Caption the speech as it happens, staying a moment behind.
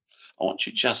I want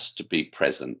you just to be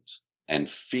present and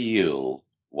feel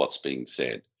what's being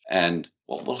said. And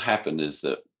what will happen is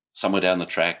that somewhere down the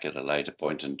track at a later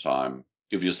point in time,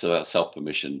 give yourself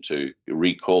permission to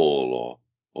recall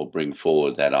or bring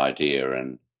forward that idea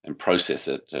and process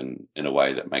it in a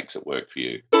way that makes it work for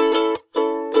you.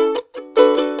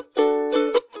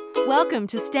 Welcome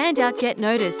to Stand Out, Get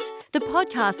Noticed, the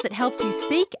podcast that helps you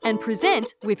speak and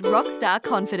present with rockstar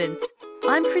confidence.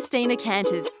 I'm Christina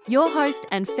Canters, your host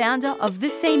and founder of The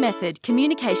C Method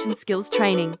Communication Skills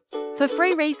Training. For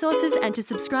free resources and to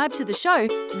subscribe to the show,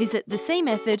 visit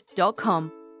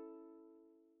thecmethod.com.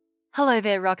 Hello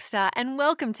there, Rockstar, and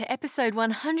welcome to episode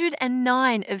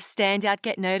 109 of Stand Out,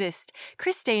 Get Noticed.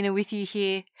 Christina with you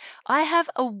here. I have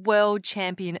a world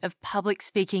champion of public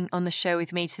speaking on the show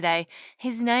with me today.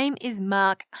 His name is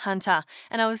Mark Hunter,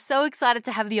 and I was so excited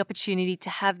to have the opportunity to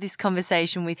have this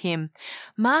conversation with him.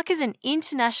 Mark is an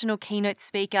international keynote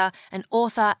speaker, an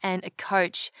author, and a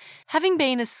coach. Having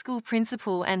been a school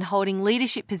principal and holding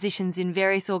leadership positions in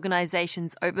various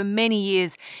organizations over many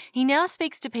years, he now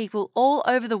speaks to people all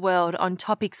over the world on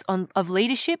topics of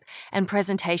leadership and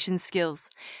presentation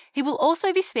skills. He will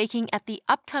also be speaking at the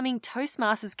upcoming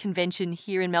Toastmasters convention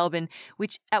here in Melbourne,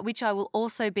 at which I will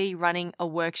also be running a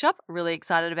workshop, really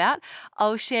excited about.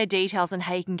 I'll share details on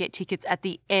how you can get tickets at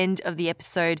the end of the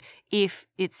episode if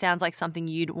it sounds like something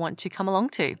you'd want to come along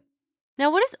to. Now,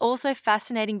 what is also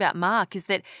fascinating about Mark is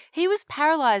that he was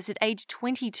paralysed at age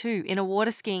 22 in a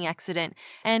water skiing accident,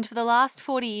 and for the last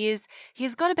 40 years, he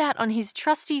has got about on his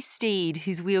trusty steed,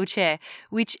 his wheelchair,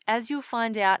 which, as you'll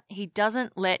find out, he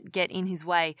doesn't let get in his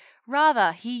way.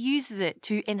 Rather, he uses it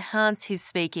to enhance his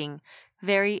speaking.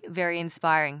 Very, very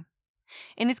inspiring.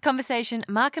 In this conversation,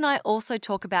 Mark and I also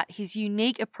talk about his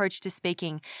unique approach to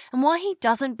speaking and why he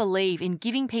doesn't believe in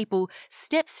giving people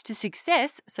steps to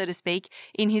success, so to speak,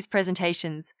 in his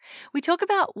presentations. We talk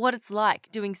about what it's like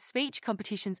doing speech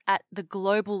competitions at the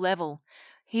global level.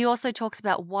 He also talks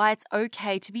about why it's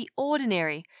okay to be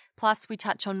ordinary. Plus, we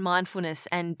touch on mindfulness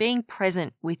and being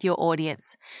present with your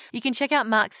audience. You can check out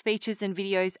Mark's speeches and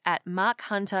videos at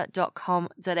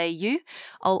markhunter.com.au.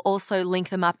 I'll also link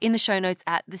them up in the show notes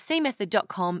at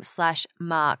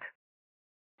thecmethod.com/Mark.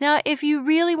 Now, if you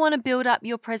really want to build up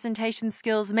your presentation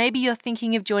skills, maybe you're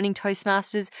thinking of joining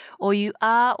Toastmasters or you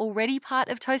are already part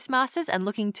of Toastmasters and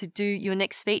looking to do your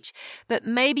next speech, but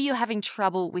maybe you're having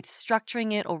trouble with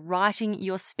structuring it or writing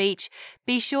your speech,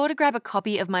 be sure to grab a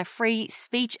copy of my free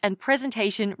speech and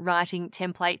presentation writing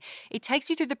template. It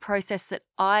takes you through the process that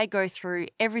I go through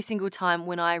every single time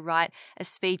when I write a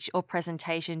speech or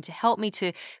presentation to help me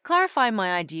to clarify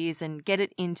my ideas and get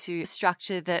it into a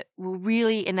structure that will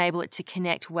really enable it to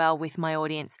connect well with my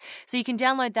audience. So you can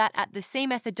download that at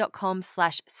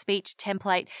thecmethod.com/speech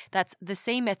template. That's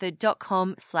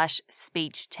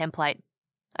thecmethod.com/speech template.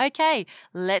 Okay,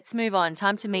 let's move on.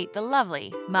 Time to meet the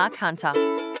lovely Mark Hunter.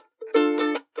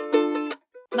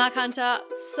 Mark Hunter,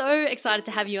 so excited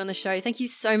to have you on the show. Thank you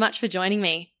so much for joining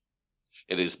me.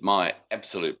 It is my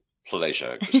absolute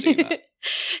pleasure, Christina.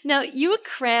 Now, you were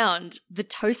crowned the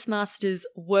Toastmasters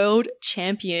World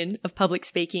Champion of Public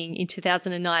Speaking in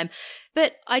 2009,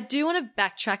 but I do want to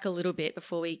backtrack a little bit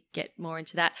before we get more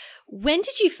into that. When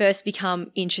did you first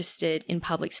become interested in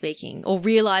public speaking or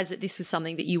realize that this was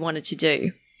something that you wanted to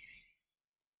do?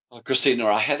 Well, Christina,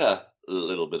 I had a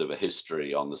little bit of a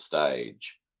history on the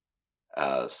stage.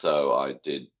 So I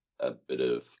did a bit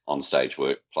of on-stage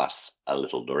work plus a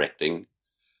little directing.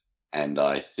 And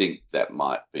I think that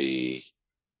might be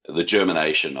the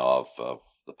germination of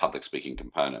the public speaking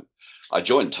component. I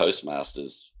joined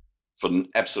Toastmasters for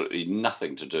absolutely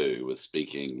nothing to do with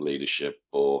speaking, leadership,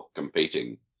 or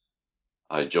competing.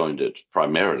 I joined it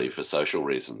primarily for social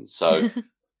reasons. So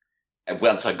and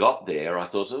once I got there, I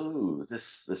thought, oh,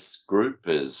 this group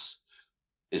is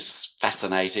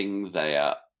fascinating. They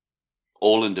are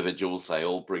all individuals. They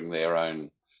all bring their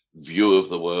own view of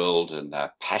the world and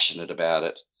they're passionate about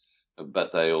it.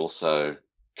 But they also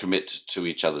commit to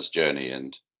each other's journey.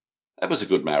 And that was a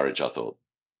good marriage, I thought.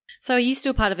 So are you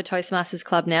still part of a Toastmasters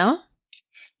club now?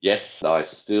 Yes, I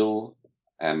still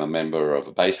am a member of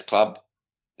a base club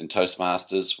in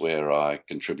Toastmasters where I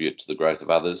contribute to the growth of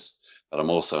others. But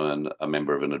I'm also a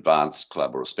member of an advanced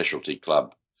club or a specialty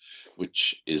club,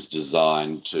 which is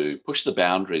designed to push the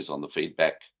boundaries on the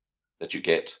feedback that you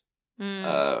get.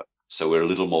 So we're a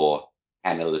little more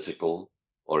analytical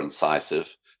or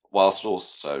incisive, whilst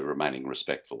also remaining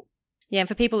respectful. Yeah, and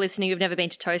for people listening who've never been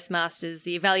to Toastmasters,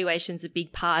 the evaluation's a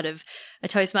big part of a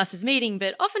Toastmasters meeting,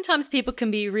 but oftentimes people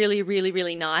can be really, really,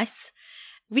 really nice,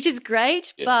 which is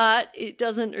great, but it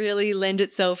doesn't really lend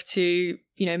itself to,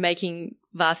 making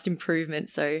vast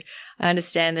improvements. So I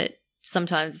understand that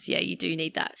sometimes, you do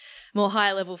need that more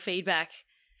higher level feedback.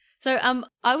 So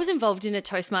I was involved in a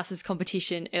Toastmasters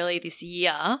competition earlier this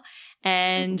year,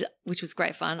 and which was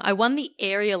great fun. I won the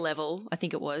area level, I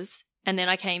think it was, and then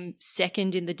I came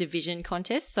second in the division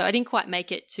contest. So I didn't quite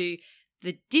make it to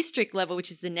the district level,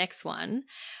 which is the next one.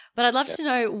 But I'd love to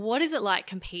know, what is it like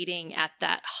competing at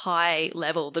that high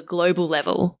level, the global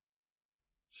level?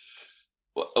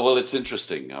 Well, it's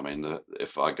interesting. I mean,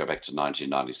 if I go back to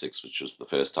 1996, which was the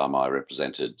first time I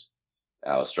represented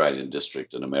our Australian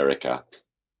district in America,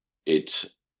 it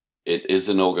is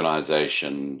an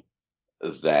organisation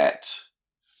that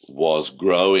was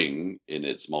growing in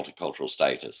its multicultural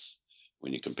status.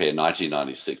 When you compare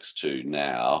 1996 to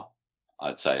now,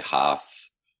 I'd say half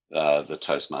the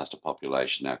Toastmaster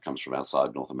population now comes from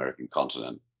outside North American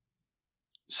continent.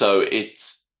 So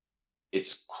it's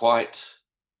quite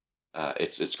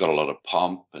it's got a lot of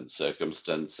pomp and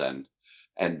circumstance, and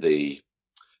the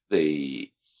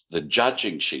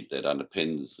judging sheet that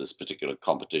underpins this particular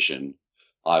competition,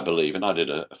 I believe, and I did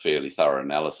a fairly thorough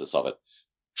analysis of it,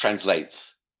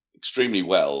 translates extremely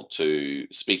well to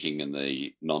speaking in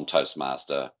the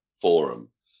non-Toastmaster forum.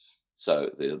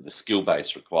 So the skill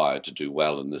base required to do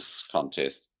well in this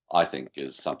contest, I think,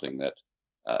 is something that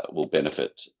will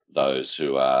benefit those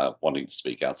who are wanting to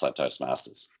speak outside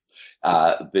Toastmasters.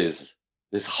 There's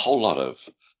a whole lot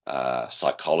of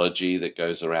psychology that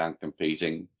goes around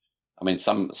competing. I mean,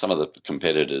 some of the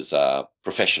competitors are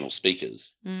professional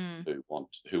speakers who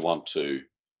want to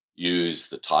use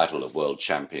the title of world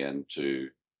champion to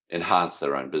enhance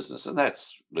their own business, and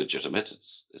that's legitimate.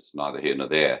 It's neither here nor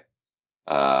there.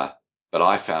 But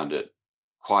I found it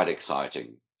quite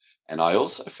exciting, and I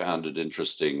also found it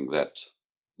interesting that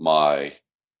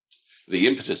the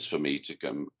impetus for me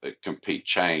to compete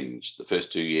changed. The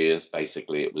first 2 years,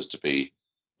 basically, it was to be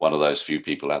one of those few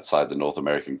people outside the North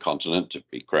American continent to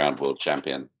be crowned world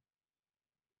champion.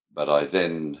 But I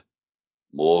then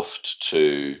morphed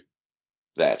to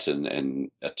that and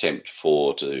attempt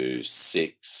 4 to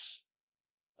 6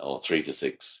 or 3 to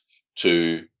 6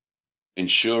 to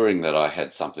ensuring that I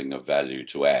had something of value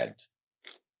to add.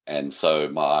 And so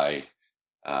my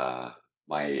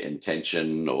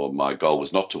intention or my goal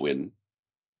was not to win,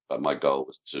 but my goal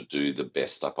was to do the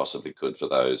best I possibly could for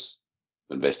those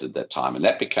who invested that time. And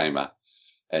that became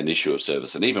an issue of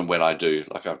service. And even when I do,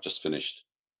 like I've just finished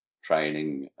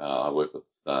training, I work with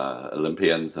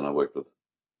Olympians, and I worked with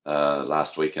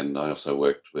last week, and I also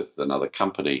worked with another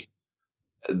company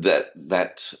that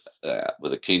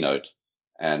with a keynote,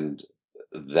 and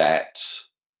that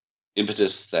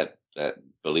impetus, that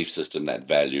belief system, that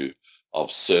value of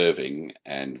serving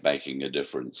and making a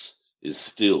difference is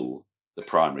still the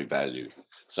primary value.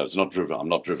 So it's not driven. I'm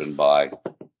not driven by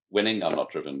winning. I'm not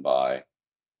driven by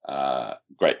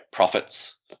great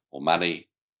profits or money.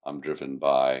 I'm driven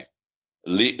by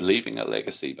leaving a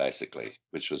legacy, basically,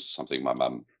 which was something my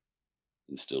mum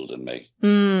instilled in me.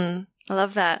 I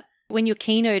love that. When you're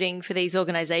keynoting for these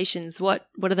organizations, what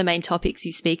are the main topics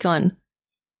you speak on?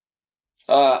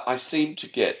 I seem to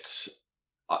get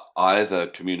either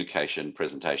communication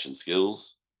presentation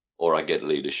skills, or I get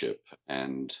leadership.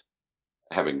 And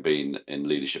having been in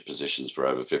leadership positions for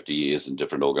over 50 years in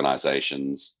different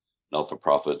organizations,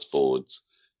 not-for-profits, boards,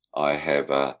 I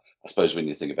have, I suppose when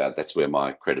you think about it, that's where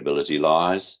my credibility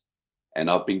lies. And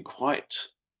I've been quite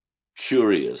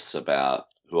curious about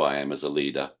who I am as a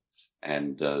leader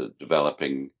and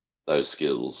developing those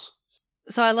skills.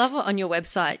 So I love on your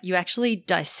website, you actually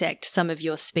dissect some of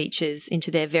your speeches into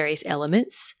their various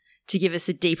elements to give us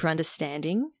a deeper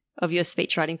understanding of your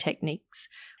speech writing techniques.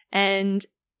 And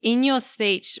in your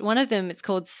speech, one of them, it's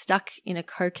called Stuck in a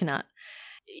Coconut.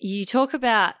 You talk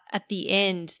about at the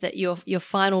end that your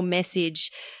final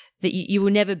message, that you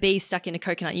will never be stuck in a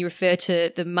coconut. You refer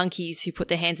to the monkeys who put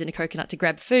their hands in a coconut to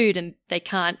grab food, and they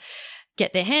can't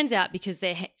get their hands out because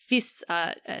their fists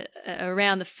are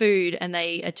around the food, and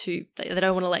they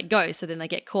don't want to let go, so then they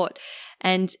get caught.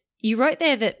 And you wrote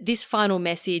there that this final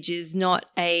message is not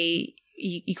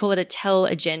you call it a tell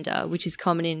agenda, which is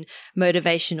common in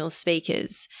motivational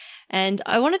speakers. And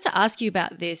I wanted to ask you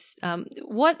about this.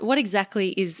 What exactly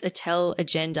is a tell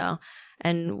agenda,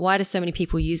 and why do so many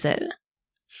people use it?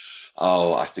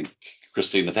 Oh, I think,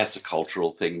 Christina, that's a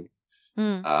cultural thing.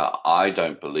 I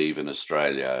don't believe in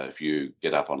Australia, if you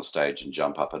get up on a stage and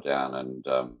jump up or down and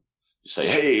you say,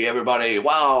 hey, everybody,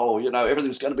 wow,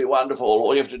 everything's going to be wonderful.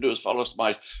 All you have to do is follow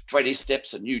my 20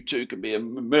 steps and you too can be a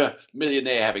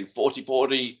millionaire having 40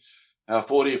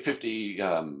 or 50,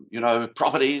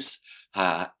 properties.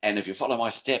 And if you follow my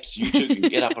steps, you too can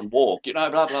get up and walk, blah,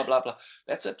 blah, blah, blah.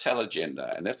 That's a tell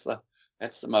agenda. And that's the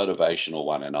motivational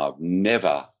one. And I've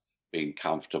never being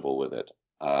comfortable with it.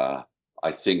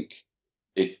 I think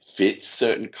it fits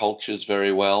certain cultures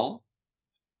very well,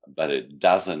 but it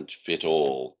doesn't fit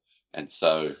all. And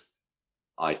so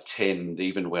I tend,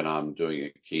 even when I'm doing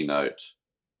a keynote,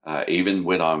 even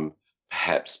when I'm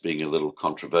perhaps being a little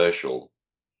controversial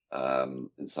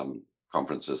in some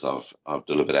conferences I've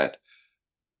delivered at,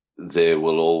 there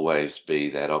will always be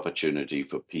that opportunity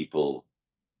for people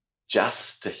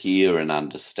just to hear and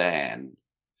understand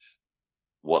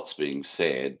what's being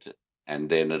said, and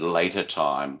then at a later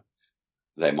time,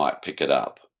 they might pick it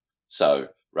up. So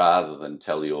rather than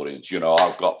tell the audience,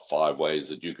 I've got 5 ways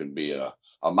that you can be a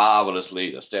marvelous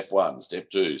leader, step 1, step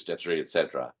 2, step 3,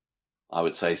 etc. I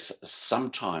would say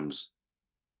sometimes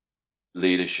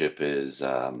leadership is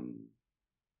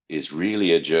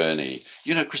really a journey.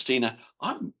 Christina,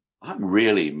 I'm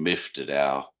really miffed at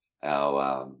our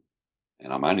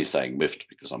and I'm only saying miffed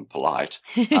because I'm polite,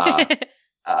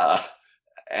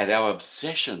 at our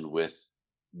obsession with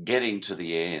getting to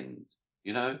the end,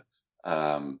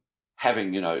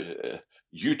 having,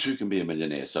 you too can be a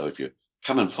millionaire. So if you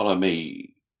come and follow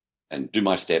me and do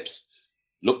my steps,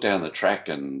 look down the track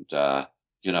and,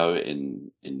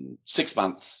 in 6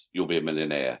 months, you'll be a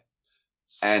millionaire.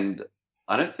 And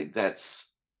I don't think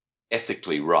that's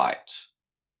ethically right.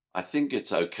 I think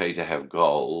it's okay to have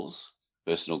goals,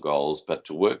 personal goals, but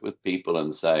to work with people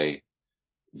and say,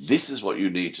 this is what you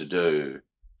need to do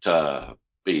to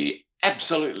be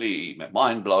absolutely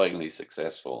mind-blowingly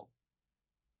successful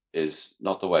is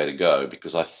not the way to go,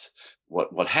 because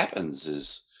what happens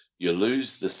is you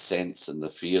lose the sense and the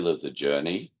feel of the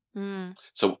journey.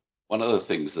 So one of the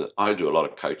things that I do a lot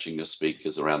of coaching of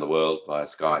speakers around the world via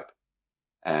Skype,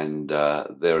 and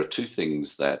there are 2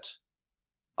 things that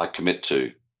I commit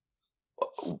to.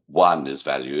 One is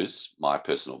values, my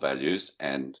personal values,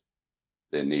 and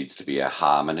there needs to be a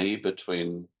harmony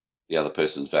between the other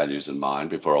person's values and mine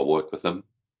before I'll work with them.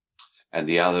 And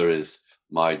the other is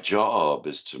my job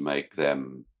is to make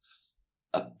them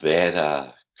a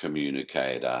better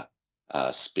communicator,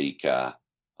 speaker,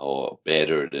 or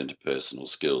better at interpersonal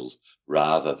skills,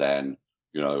 rather than,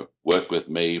 work with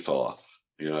me for,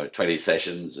 20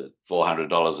 sessions at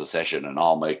 $400 a session and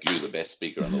I'll make you the best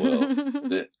speaker in the world.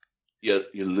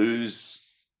 You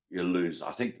lose.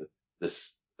 I think that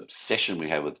this obsession we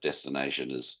have with destination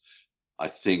needs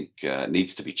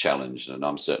to be challenged, and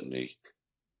I'm certainly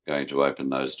going to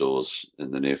open those doors in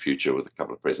the near future with a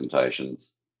couple of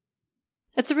presentations.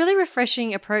 It's a really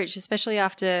refreshing approach, especially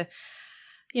after,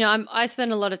 I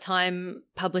spend a lot of time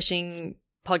publishing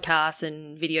podcasts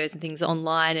and videos and things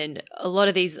online, and a lot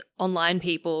of these online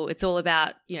people, it's all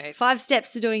about 5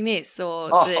 steps to doing this, or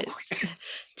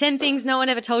 10 things no one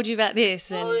ever told you about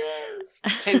this, and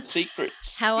 10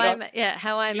 secrets. how I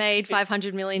made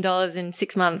 $500 million in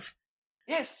 6 months.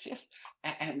 Yes,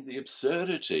 and the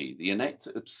innate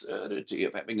absurdity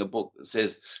of having a book that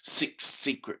says 6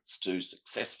 secrets to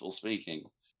successful speaking.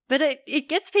 But it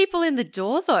gets people in the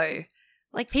door, though.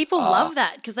 Like, people love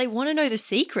that because they want to know the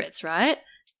secrets, right?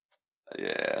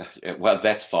 Yeah. Well,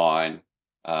 that's fine.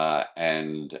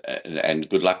 And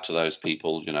good luck to those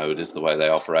people. It is the way they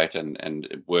operate, and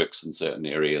it works in certain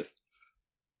areas.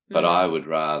 But I would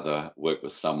rather work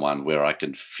with someone where I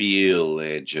can feel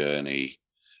their journey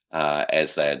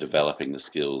as they are developing the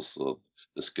skills, or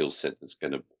the skill set that's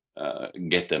going to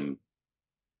get them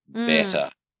better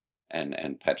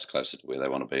and perhaps closer to where they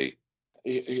want to be.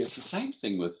 It's the same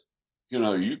thing with,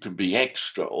 you can be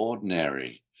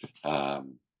extraordinary.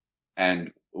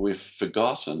 And we've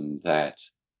forgotten that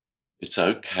it's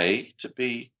okay to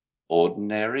be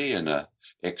ordinary in an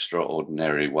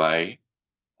extraordinary way.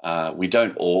 We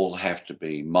don't all have to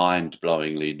be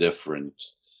mind-blowingly different,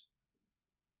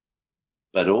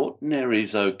 but ordinary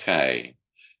is okay.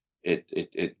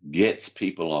 It gets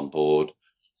people on board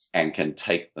and can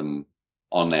take them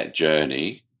on that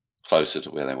journey closer to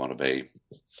where they want to be.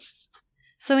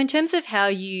 So in terms of how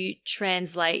you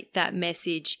translate that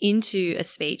message into a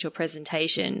speech or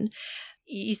presentation,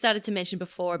 you started to mention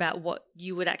before about what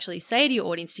you would actually say to your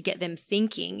audience to get them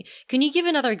thinking. Can you give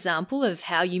another example of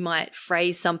how you might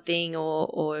phrase something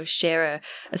or share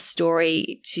a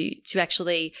story to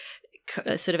actually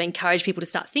sort of encourage people to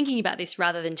start thinking about this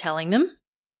rather than telling them?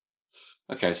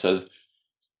 Okay, so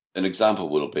an example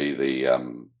will be the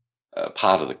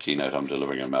part of the keynote I'm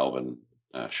delivering in Melbourne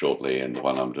shortly, and the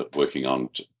one I'm working on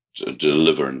to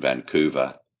deliver in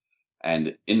Vancouver.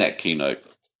 And in that keynote,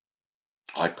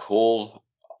 I've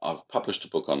published a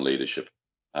book on leadership.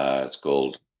 It's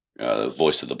called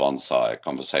Voice of the Bonsai, A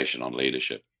Conversation on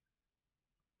Leadership.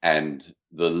 And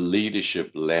the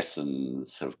leadership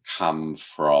lessons have come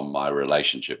from my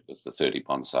relationship with the 30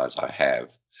 bonsais I have.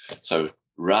 So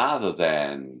rather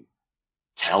than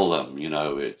tell them,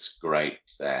 it's great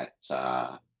that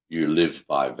you live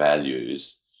by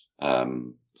values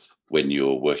when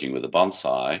you're working with a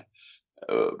bonsai,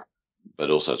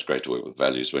 but also it's great to work with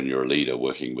values when you're a leader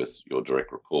working with your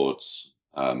direct reports.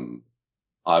 What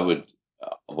I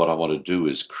want to do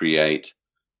is create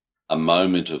a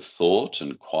moment of thought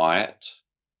and quiet.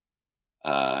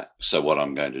 So what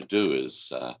I'm going to do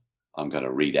is I'm going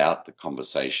to read out the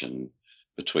conversation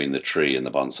between the tree and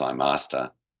the bonsai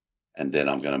master, and then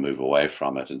I'm going to move away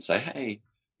from it and say, hey,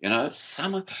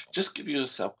 just give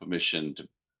yourself permission to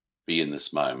be in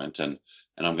this moment, and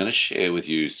I'm going to share with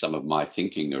you some of my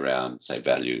thinking around, say,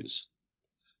 values.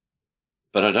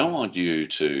 But I don't want you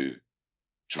to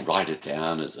write it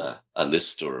down as a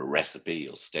list or a recipe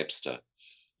or steps to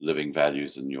living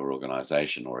values in your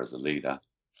organization or as a leader.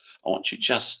 I want you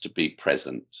just to be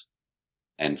present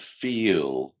and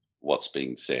feel what's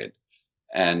being said.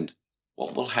 And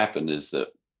what will happen is that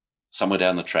somewhere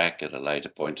down the track at a later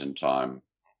point in time,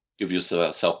 give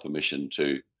yourself permission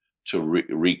to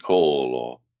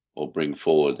recall or bring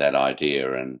forward that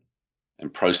idea and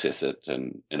process it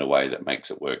in a way that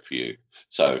makes it work for you.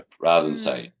 So rather than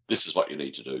say, this is what you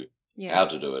need to do, how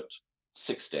to do it,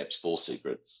 6 steps, 4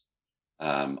 secrets,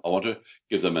 I want to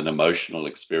give them an emotional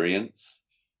experience,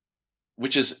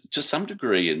 which is to some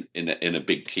degree in a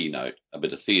big keynote, a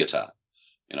bit of theatre.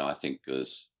 I think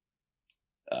there's,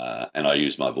 and I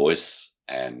use my voice,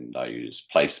 and I use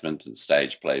placement and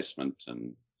stage placement,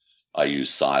 and I use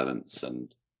silence,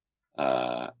 and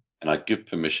I give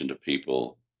permission to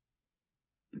people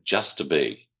just to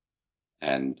be,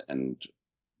 and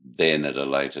then at a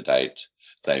later date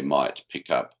they might pick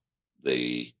up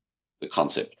the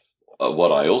concept.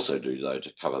 What I also do, though,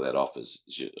 to cover that off is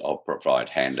I'll provide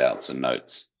handouts and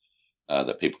notes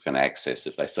that people can access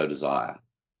if they so desire.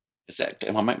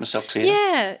 Am I making myself clear?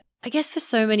 Yeah. I guess for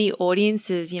so many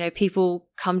audiences, people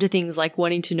come to things like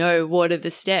wanting to know what are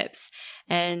the steps.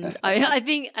 And I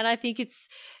think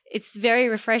it's very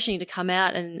refreshing to come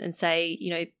out and say,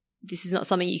 this is not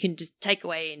something you can just take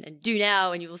away and do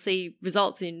now and you will see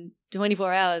results in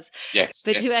 24 hours. Yes.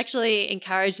 But to actually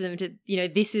encourage them to,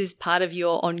 this is part of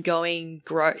your ongoing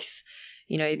growth.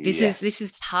 This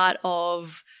is part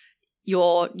of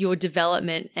your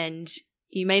development, and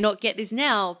you may not get this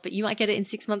now, but you might get it in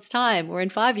 6 months' time or in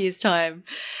 5 years' time.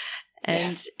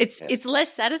 And it's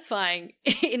less satisfying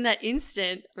in that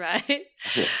instant, right?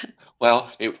 Yeah.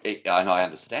 Well, and I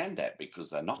understand that because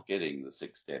they're not getting the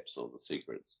 6 steps or the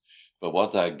secrets. But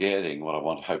what they're getting, what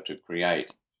I hope to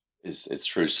create is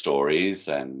through stories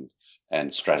and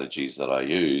strategies that I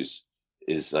use,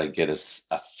 is they get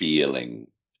a feeling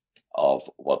of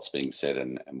what's being said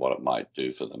and what it might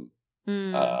do for them.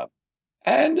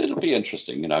 And it'll be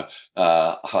interesting.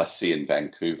 I see in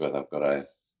Vancouver, they've got a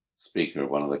speaker at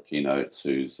one of the keynotes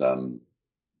who's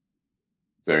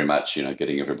very much,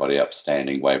 getting everybody up,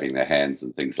 standing, waving their hands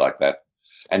and things like that.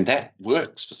 And that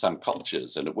works for some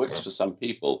cultures and it works for some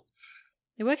people.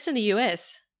 It works in the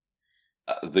US.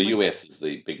 The US is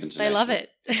the big international. They love it.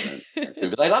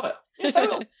 Vancouver. They love it. Yes, they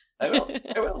will. They will.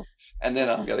 They will. And then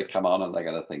I'm going to come on and they're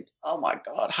going to think, oh, my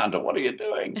God, Hunter, what are you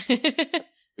doing?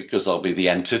 Because I'll be the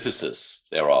antithesis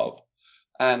thereof.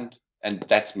 And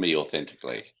that's me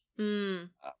authentically.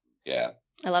 Yeah.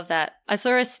 I love that. I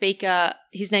saw a speaker,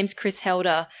 his name's Chris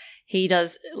Helder. He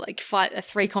does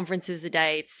 3 conferences a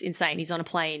day. It's insane. He's on a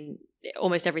plane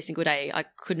almost every single day. I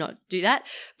could not do that,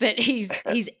 but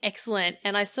he's excellent.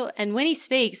 And when he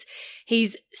speaks,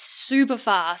 he's super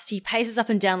fast. He paces up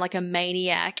and down like a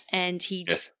maniac, and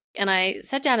and I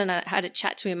sat down and I had a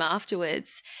chat to him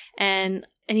afterwards, and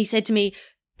he said to me,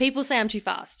 people say I'm too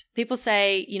fast. People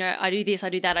say, I do this, I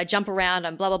do that, I jump around,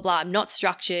 I'm blah, blah, blah. I'm not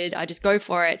structured. I just go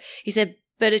for it. He said,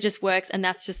 but it just works, and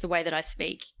that's just the way that I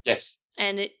speak. Yes.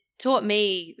 And it taught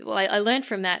me, I learned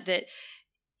from that,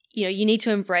 you need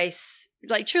to embrace,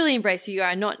 truly embrace who you are,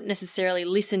 and not necessarily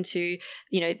listen to,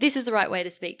 this is the right way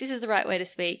to speak. This is the right way to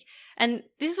speak. And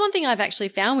this is one thing I've actually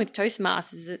found with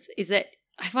Toastmasters is that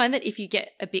I find that if you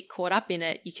get a bit caught up in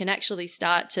it, you can actually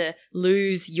start to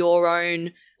lose your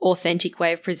own authentic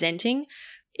way of presenting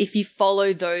if you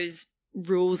follow those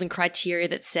rules and criteria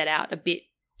that set out a bit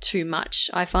too much,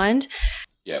 I find.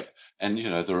 Yeah. And,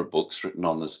 there are books written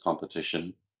on this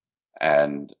competition.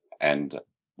 And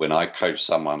when I coach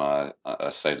someone, I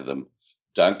say to them,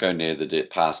 don't go near the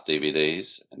past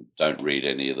DVDs and don't read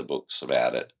any of the books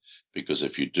about it, because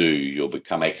if you do, you'll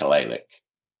become echolalic.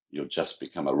 You'll just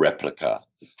become a replica.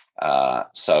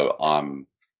 So I'm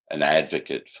an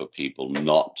advocate for people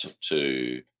not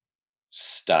to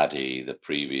study the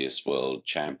previous world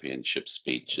championship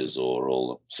speeches or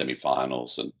all the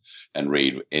semi-finals and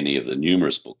read any of the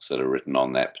numerous books that are written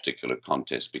on that particular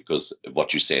contest, because of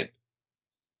what you said,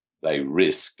 they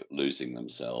risk losing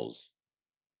themselves.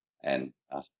 And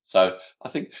so I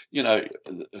think,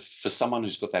 for someone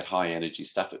who's got that high energy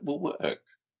stuff, it will work.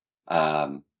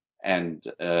 And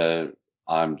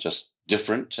I'm just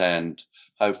different, and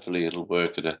hopefully it'll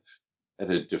work at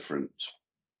a different,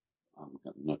 I'm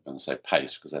not going to say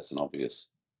pace because that's an obvious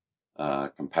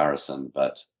comparison,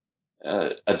 but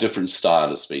a different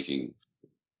style of speaking.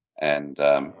 And,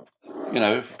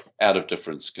 out of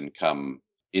difference can come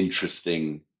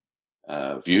interesting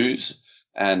views.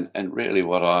 And really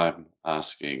what I'm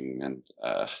asking, and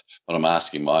what I'm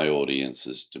asking my audience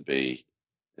is to be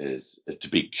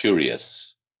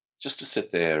curious, just to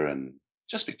sit there and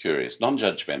just be curious,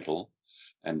 non-judgmental,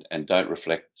 and don't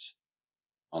reflect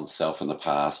on self in the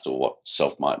past or what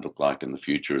self might look like in the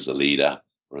future as a leader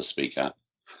or a speaker.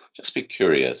 Just be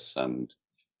curious and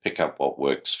pick up what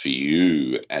works for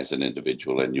you as an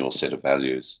individual and your set of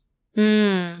values.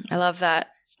 I love that.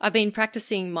 I've been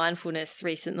practicing mindfulness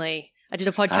recently. I did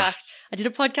a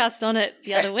podcast on it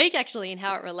the other week, actually, and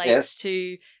how it relates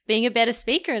to being a better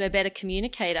speaker and a better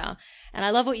communicator. And I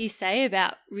love what you say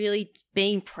about really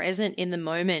being present in the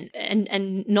moment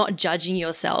and not judging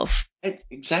yourself.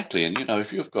 Exactly. And,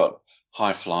 if you've got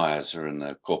high flyers who are in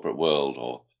the corporate world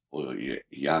or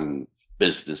young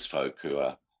business folk who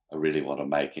really want to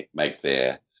make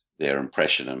their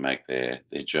impression and make their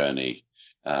journey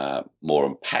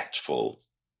more impactful,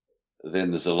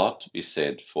 then there's a lot to be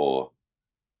said for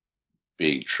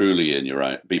being truly in your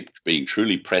own, being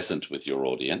truly present with your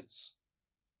audience.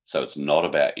 So it's not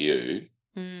about you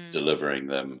delivering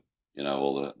them,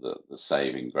 all the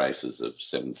saving graces of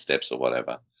 7 steps or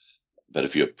whatever. But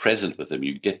if you're present with them,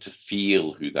 you get to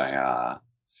feel who they are.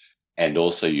 And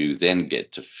also you then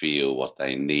get to feel what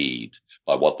they need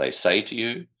by what they say to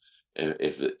you,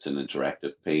 if it's an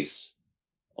interactive piece,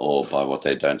 or by what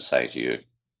they don't say to you.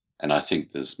 And I think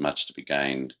there's much to be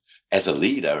gained as a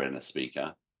leader and a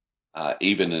speaker,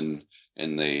 even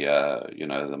in the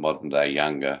the modern day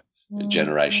younger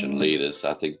generation leaders.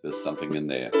 I think there's something in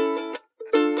there.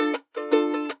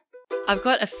 I've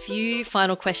got a few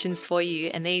final questions for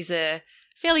you, and these are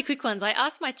fairly quick ones. I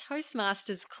asked my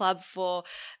Toastmasters Club for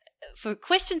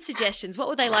question suggestions. What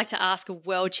would they like to ask a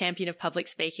world champion of public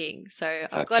speaking? So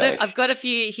I've got a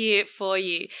few here for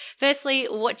you. Firstly,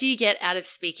 what do you get out of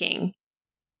speaking?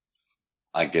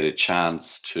 I get a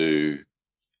chance to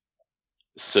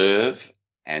serve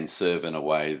in a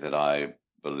way that I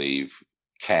believe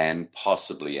can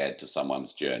possibly add to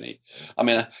someone's journey. I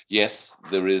mean, yes,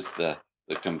 there is the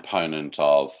component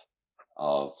of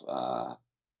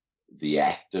the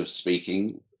act of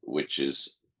speaking, which,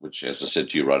 as I said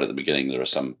to you right at the beginning, there are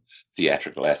some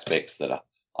theatrical aspects that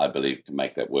I believe can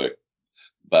make that work.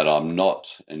 But I'm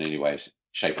not in any way,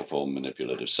 shape or form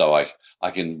manipulative. So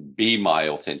I can be my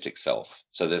authentic self.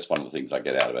 So that's one of the things I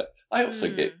get out of it. I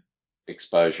also get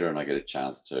exposure, and I get a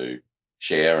chance to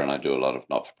share, and I do a lot of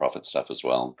not-for-profit stuff as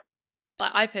well.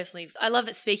 I love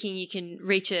that speaking, you can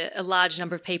reach a large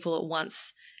number of people at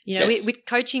once. With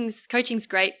coaching's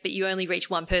great, but you only reach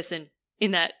one person in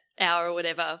that hour or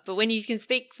whatever. But when you can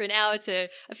speak for an hour to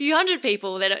a few hundred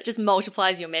people, then it just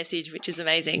multiplies your message, which is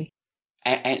amazing.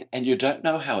 And you don't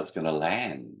know how it's going to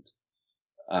land.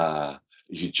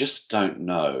 You just don't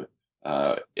know.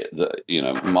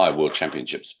 My World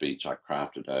Championship speech I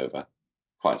crafted over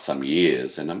quite some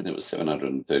years, and I mean it was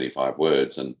 735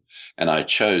 words, and I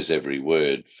chose every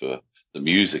word for the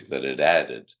music that it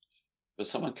added. But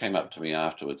someone came up to me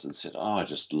afterwards and said, "Oh, I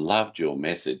just loved your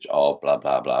message. Oh, blah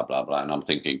blah blah blah blah." And I'm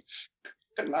thinking,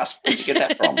 goodness, where'd you get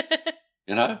that from?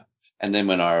 And then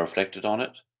when I reflected on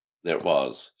it, there it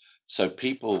was. So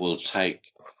people will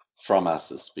take from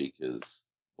us as speakers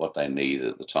what they need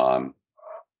at the time.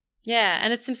 Yeah,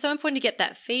 and it's so important to get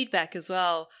that feedback as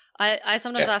well. I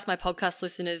sometimes ask my podcast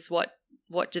listeners what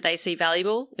do they see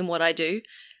valuable in what I do.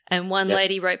 And one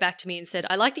lady wrote back to me and said,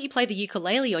 "I like that you play the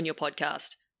ukulele on your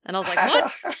podcast." And I was like,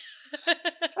 what?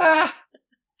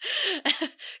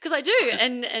 Because I do.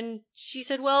 And she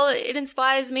said, well, it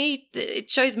inspires me. It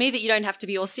shows me that you don't have to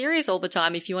be all serious all the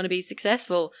time if you want to be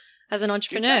successful as an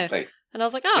entrepreneur. Exactly. And I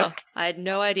was like, I had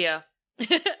no idea.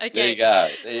 Okay. There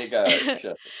you go.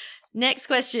 Sure. Next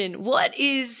question. What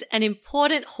is an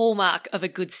important hallmark of a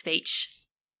good speech?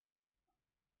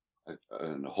 A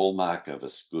hallmark of a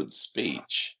good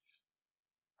speech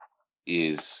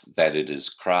is that it is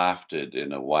crafted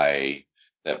in a way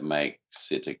that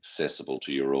makes it accessible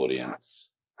to your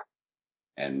audience.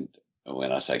 And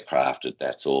when I say crafted,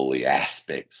 that's all the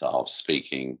aspects of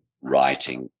speaking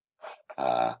writing,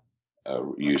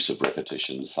 use of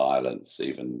repetition, silence,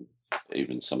 even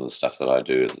some of the stuff that I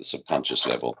do at the subconscious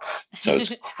level. So it's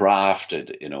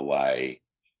crafted in a way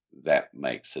that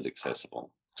makes it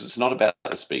accessible, because it's not about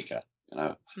the speaker.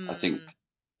 I think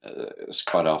it's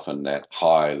quite often that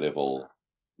high level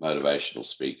motivational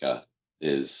speaker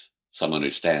is someone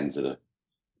who stands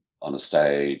on a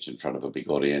stage in front of a big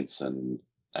audience and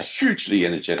are hugely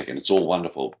energetic, and it's all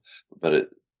wonderful. But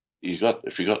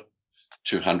if you got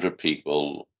 200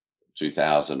 people,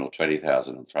 2,000 or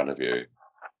 20,000 in front of you,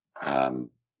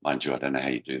 mind you, I don't know how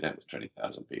you do that with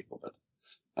 20,000 people, but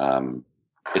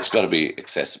it's got to be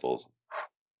accessible.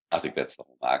 I think that's the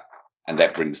hallmark, and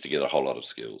that brings together a whole lot of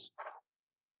skills.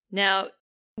 Now,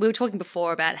 we were talking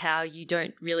before about how you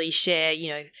don't really share,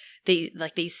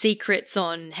 these secrets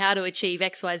on how to achieve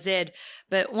X, Y, Z.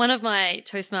 But one of my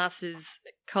Toastmasters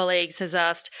colleagues has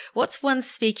asked, what's one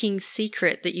speaking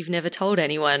secret that you've never told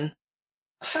anyone?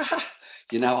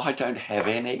 I don't have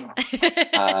any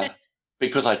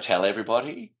because I tell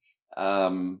everybody.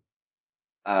 Some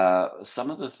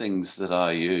of the things that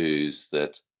I use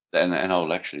and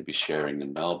I'll actually be sharing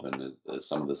in Melbourne is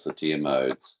some of the Satir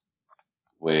modes,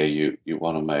 where you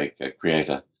want to create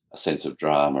a sense of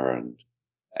drama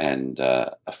and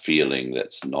a feeling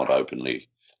that's not openly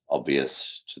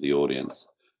obvious to the audience.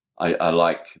 I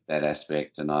like that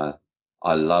aspect, and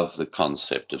I love the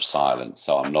concept of silence.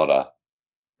 So I'm not a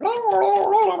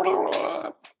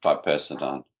type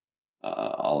person.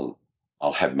 I'll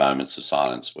have moments of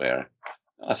silence where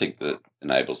I think that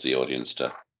enables the audience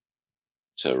to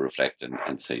reflect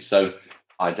and see. So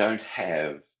I don't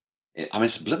have.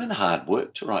 It's blimmin' hard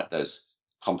work to write those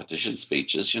competition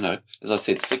speeches. As I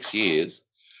said, 6 years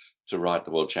to write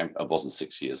the world champion. It wasn't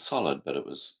 6 years solid, but it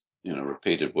was,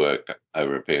 repeated work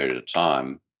over a period of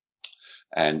time.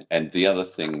 And the other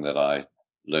thing that I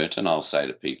learnt, and I'll say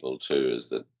to people too, is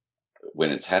that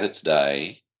when it's had its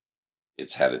day,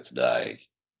 it's had its day.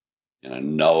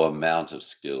 No amount of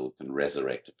skill can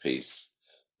resurrect a piece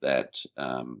that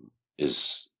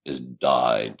is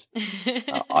died,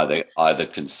 either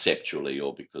conceptually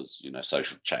or because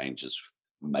social change has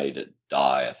made it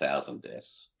die 1,000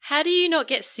 deaths. How do you not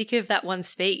get sick of that one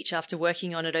speech after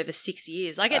working on it over 6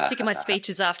 years? I get sick of my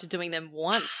speeches after doing them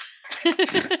once.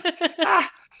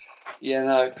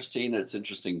 Christina, it's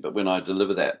interesting, but when I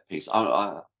deliver that piece,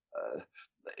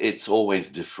 it's always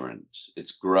different.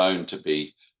 It's grown to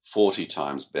be 40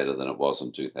 times better than it was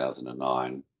in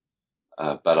 2009,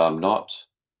 but I'm not.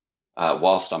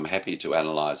 Whilst I'm happy to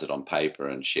analyse it on paper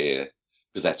and share,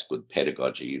 because that's good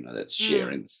pedagogy, that's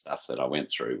sharing the stuff that I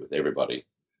went through with everybody.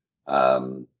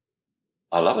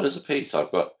 I love it as a piece.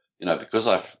 I've got, because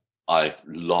I've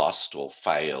lost or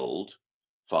failed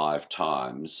 5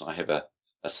 times, I have a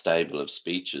stable of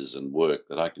speeches and work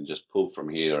that I can just pull from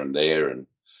here and there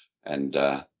and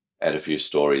add a few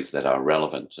stories that are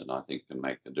relevant and I think can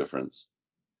make a difference.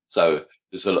 So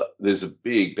there's a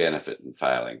big benefit in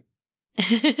failing.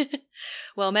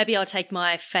 Well, maybe I'll take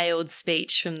my failed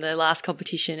speech from the last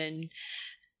competition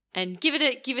and give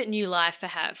it new life,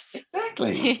 perhaps.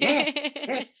 Exactly.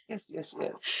 Yes.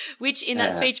 Which in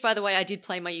that speech, by the way, I did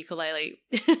play my ukulele.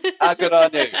 Good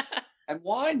on you. And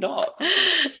why not?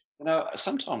 Because,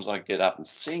 sometimes I get up and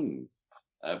sing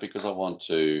because I want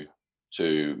to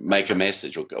make a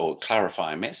message or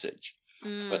clarify a message.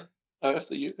 But if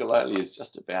the ukulele is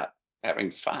just about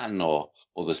having fun or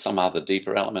there's some other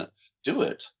deeper element, do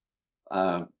it.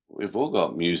 We've all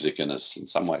got music in us in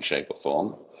some way, shape or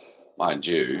form. Mind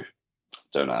you,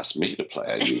 don't ask me to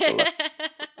play a ukulele.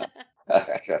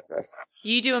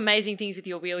 You do amazing things with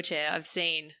your wheelchair, I've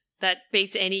seen. That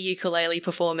beats any ukulele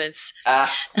performance.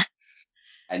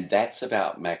 And that's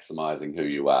about maximising who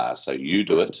you are. So you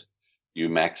do it. You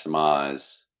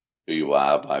maximise who you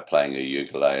are by playing a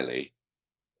ukulele.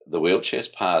 The wheelchair's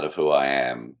part of who I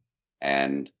am,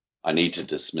 and I need to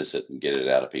dismiss it and get it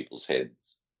out of people's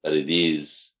heads. But it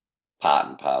is part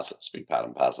and parcel. It's been part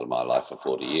and parcel of my life for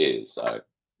 40 years. So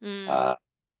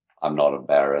I'm not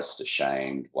embarrassed,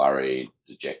 ashamed, worried,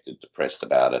 dejected, depressed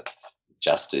about it. It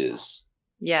just is.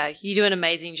 Yeah, you do an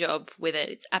amazing job with it.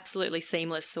 It's absolutely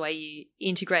seamless the way you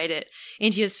integrate it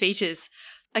into your speeches.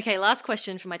 Okay, last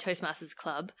question from my Toastmasters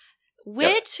Club.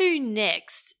 Where to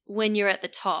next when you're at the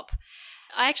top?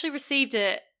 I actually received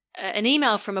an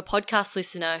email from a podcast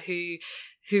listener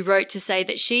who wrote to say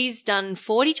that she's done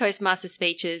 40 Toastmaster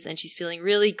speeches and she's feeling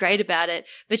really great about it.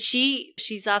 But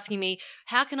she's asking me,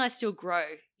 how can I still grow?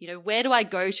 Where do I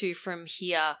go to from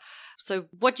here? So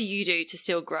what do you do to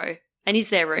still grow? And is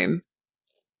there room?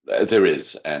 There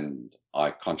is, and I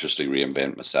consciously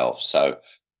reinvent myself. So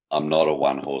I'm not a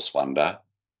one-horse wonder.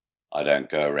 I don't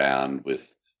go around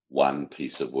with one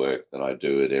piece of work that I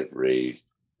do at every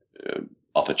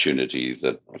opportunity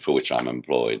for which I'm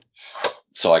employed.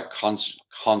 So I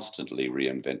constantly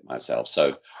reinvent myself.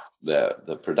 So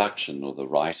the production or the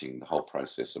writing, the whole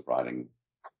process of writing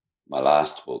my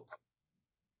last book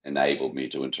enabled me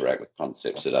to interact with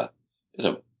concepts at a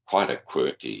quite a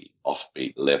quirky,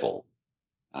 offbeat level.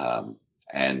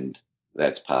 And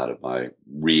that's part of my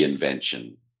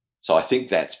reinvention. So I think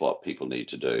that's what people need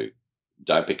to do.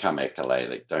 Don't become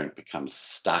echolalic. Don't become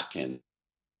stuck in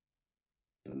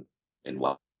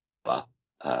one.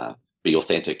 Be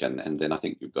authentic, and then I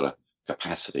think you've got a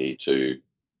capacity to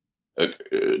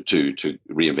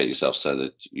reinvent yourself so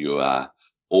that you are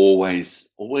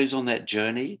always on that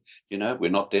journey.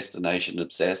 We're not destination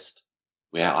obsessed.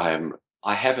 I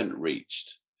haven't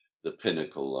reached the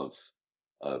pinnacle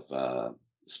of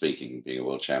speaking, being a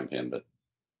world champion, but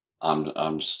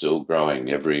I'm still growing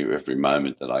every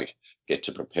moment that I get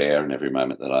to prepare and every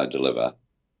moment that I deliver.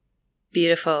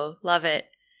 Beautiful. Love it.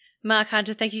 Mark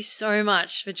Hunter, thank you so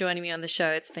much for joining me on the show.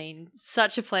 It's been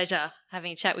such a pleasure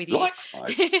having a chat with you.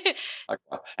 Likewise.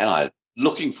 And I'm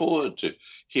looking forward to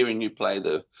hearing you play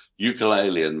the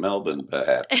ukulele in Melbourne,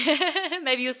 perhaps.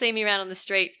 Maybe you'll see me around on the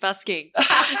streets busking.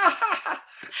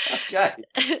 Okay.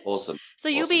 Awesome. So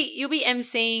you'll be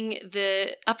emceeing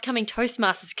the upcoming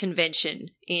Toastmasters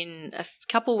convention in a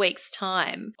couple weeks'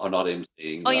 time. Oh, not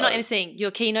emceeing. Oh, you're not emceeing.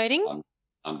 You're keynoting?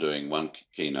 I'm doing one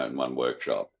keynote and one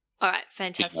workshop. All right,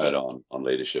 fantastic. Keynote on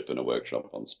leadership and a workshop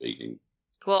on speaking.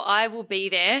 Well, I will be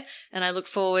there, and I look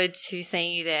forward to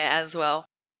seeing you there as well.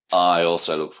 I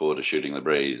also look forward to shooting the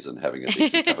breeze and having a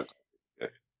decent cup of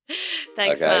coffee.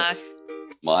 Thanks, okay. Mark.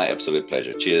 My absolute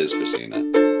pleasure. Cheers,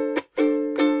 Christina.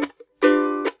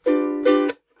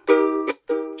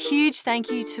 Huge thank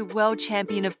you to world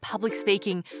champion of public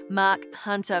speaking, Mark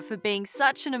Hunter, for being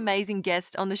such an amazing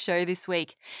guest on the show this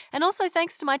week. And also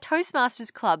thanks to my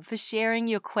Toastmasters Club for sharing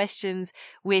your questions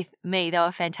with me. They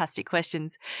were fantastic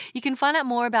questions. You can find out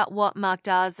more about what Mark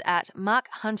does at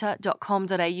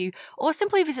markhunter.com.au or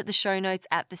simply visit the show notes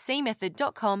at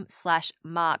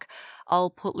thecmethod.com/Mark. I'll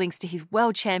put links to his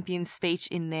world champion speech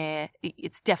in there.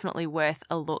 It's definitely worth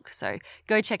a look, so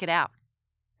go check it out.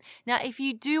 Now, if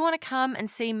you do want to come and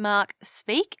see Mark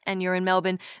speak and you're in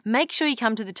Melbourne, make sure you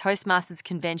come to the Toastmasters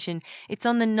convention. It's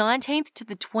on the 19th to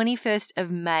the 21st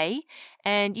of May,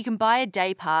 and you can buy a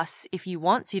day pass if you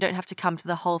want, so you don't have to come to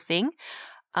the whole thing.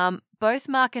 Both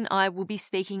Mark and I will be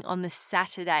speaking on the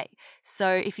Saturday, so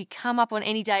if you come up on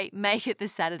any day, make it the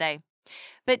Saturday.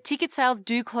 But ticket sales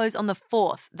do close on the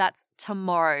 4th. That's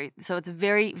tomorrow. So it's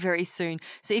very, very soon.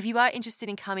 So if you are interested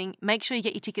in coming, make sure you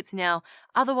get your tickets now.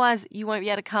 Otherwise, you won't be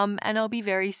able to come and I'll be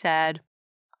very sad.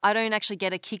 I don't actually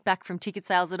get a kickback from ticket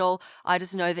sales at all. I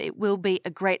just know that it will be a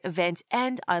great event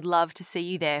and I'd love to see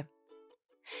you there.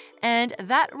 And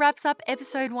that wraps up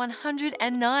episode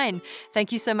 109.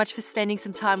 Thank you so much for spending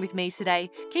some time with me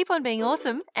today. Keep on being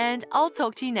awesome, and I'll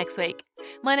talk to you next week.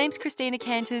 My name's Christina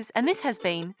Canters, and this has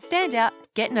been Stand Out,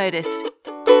 Get Noticed.